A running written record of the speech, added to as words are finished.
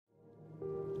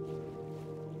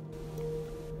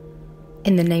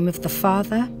In the name of the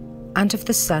Father, and of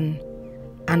the Son,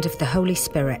 and of the Holy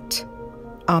Spirit.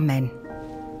 Amen.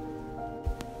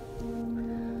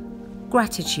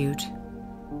 Gratitude.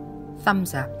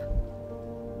 Thumbs up.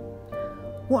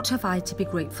 What have I to be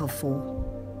grateful for?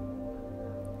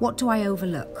 What do I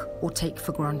overlook or take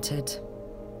for granted?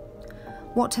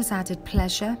 What has added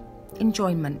pleasure,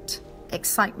 enjoyment,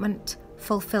 excitement,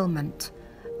 fulfillment,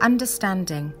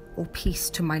 understanding, or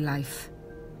peace to my life?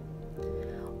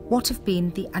 What have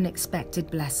been the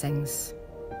unexpected blessings?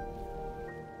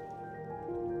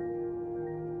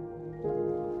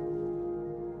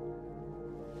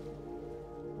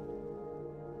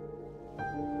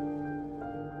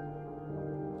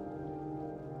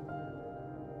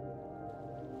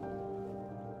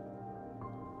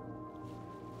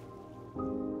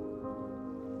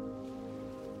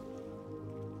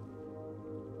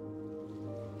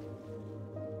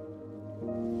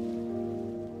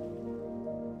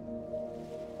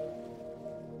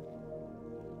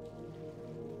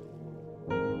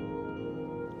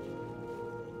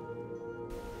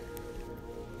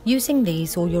 Using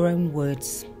these or your own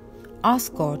words,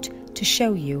 ask God to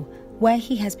show you where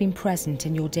He has been present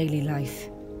in your daily life.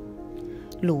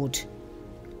 Lord,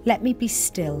 let me be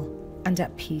still and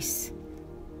at peace,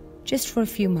 just for a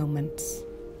few moments.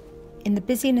 In the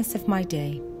busyness of my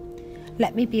day,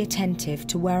 let me be attentive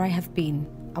to where I have been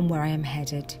and where I am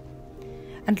headed,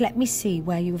 and let me see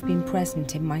where you have been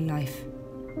present in my life.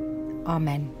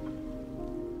 Amen.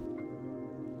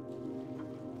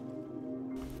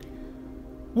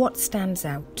 What stands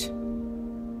out?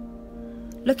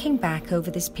 Looking back over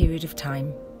this period of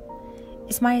time,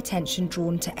 is my attention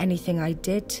drawn to anything I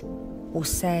did, or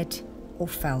said, or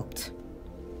felt?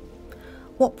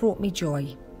 What brought me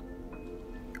joy?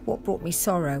 What brought me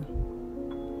sorrow?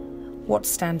 What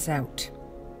stands out?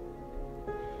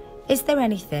 Is there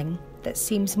anything that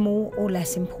seems more or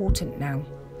less important now?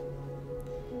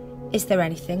 Is there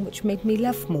anything which made me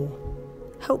love more,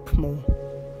 hope more?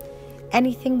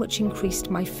 Anything which increased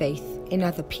my faith in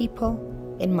other people,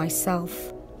 in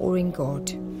myself, or in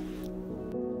God?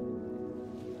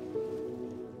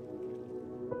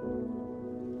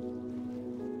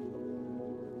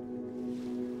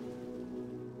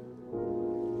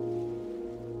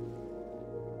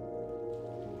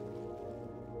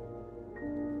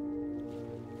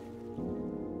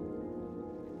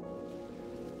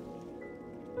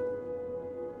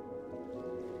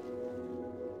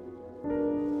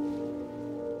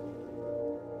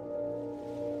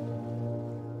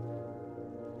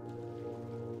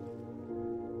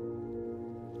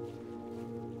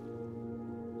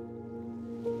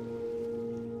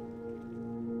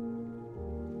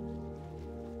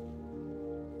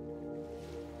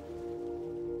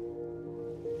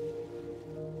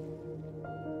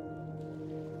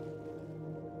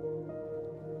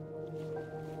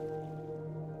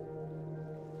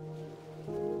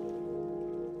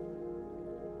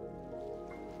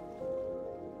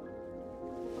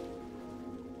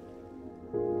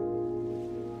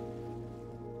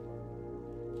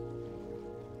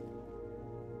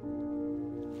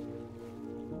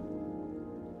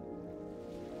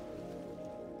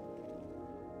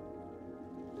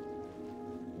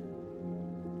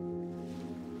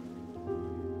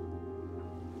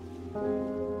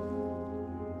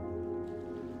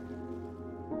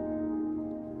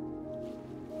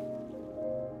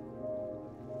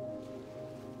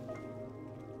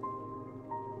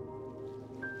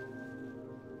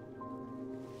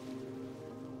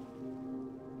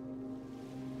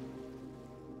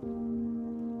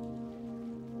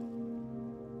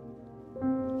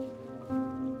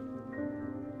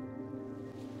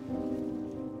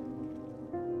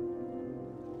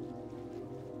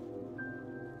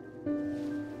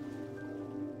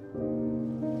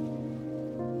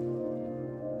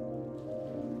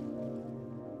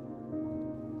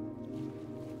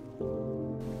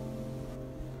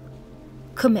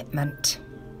 Commitment.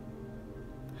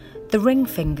 The ring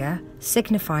finger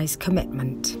signifies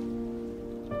commitment.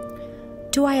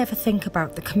 Do I ever think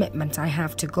about the commitment I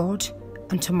have to God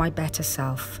and to my better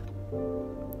self?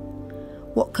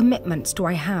 What commitments do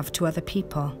I have to other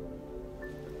people?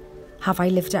 Have I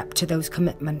lived up to those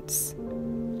commitments?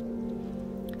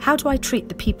 How do I treat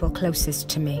the people closest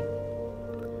to me?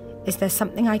 Is there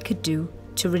something I could do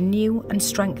to renew and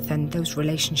strengthen those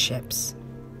relationships?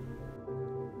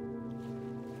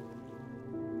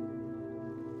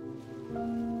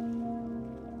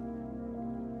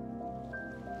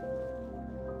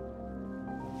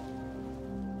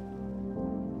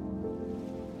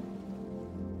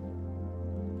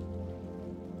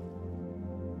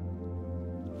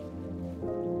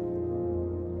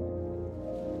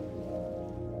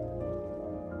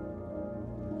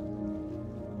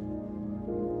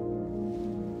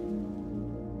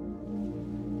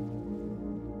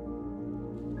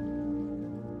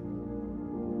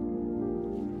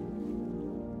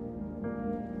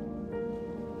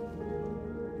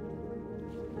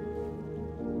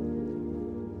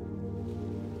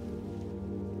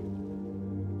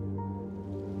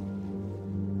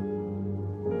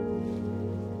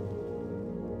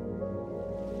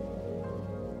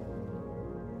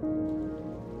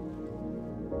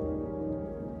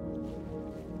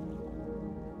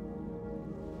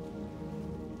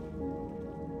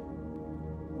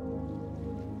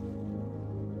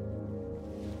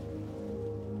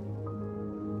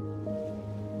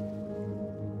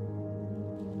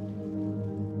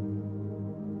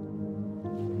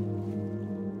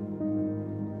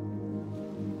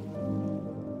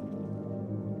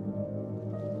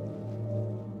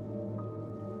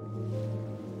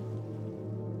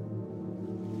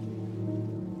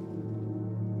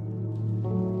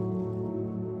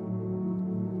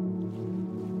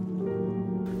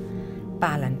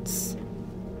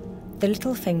 The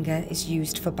little finger is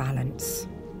used for balance.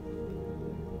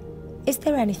 Is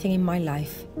there anything in my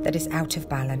life that is out of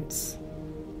balance?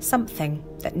 Something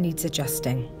that needs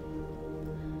adjusting?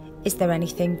 Is there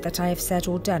anything that I have said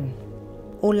or done,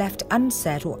 or left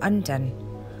unsaid or undone,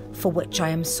 for which I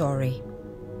am sorry?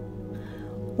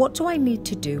 What do I need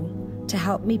to do to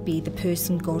help me be the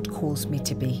person God calls me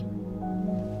to be?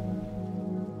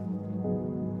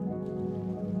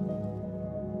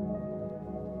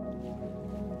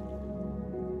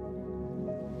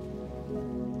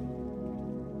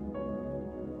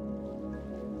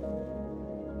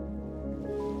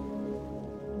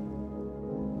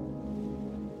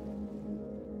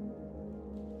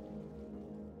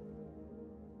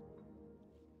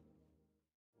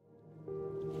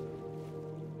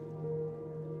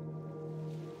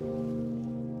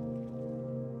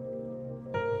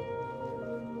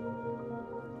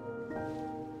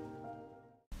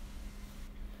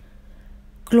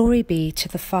 Glory be to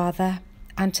the Father,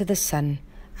 and to the Son,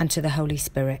 and to the Holy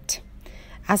Spirit,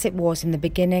 as it was in the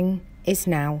beginning, is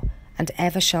now, and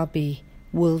ever shall be,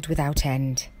 world without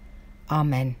end.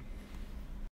 Amen.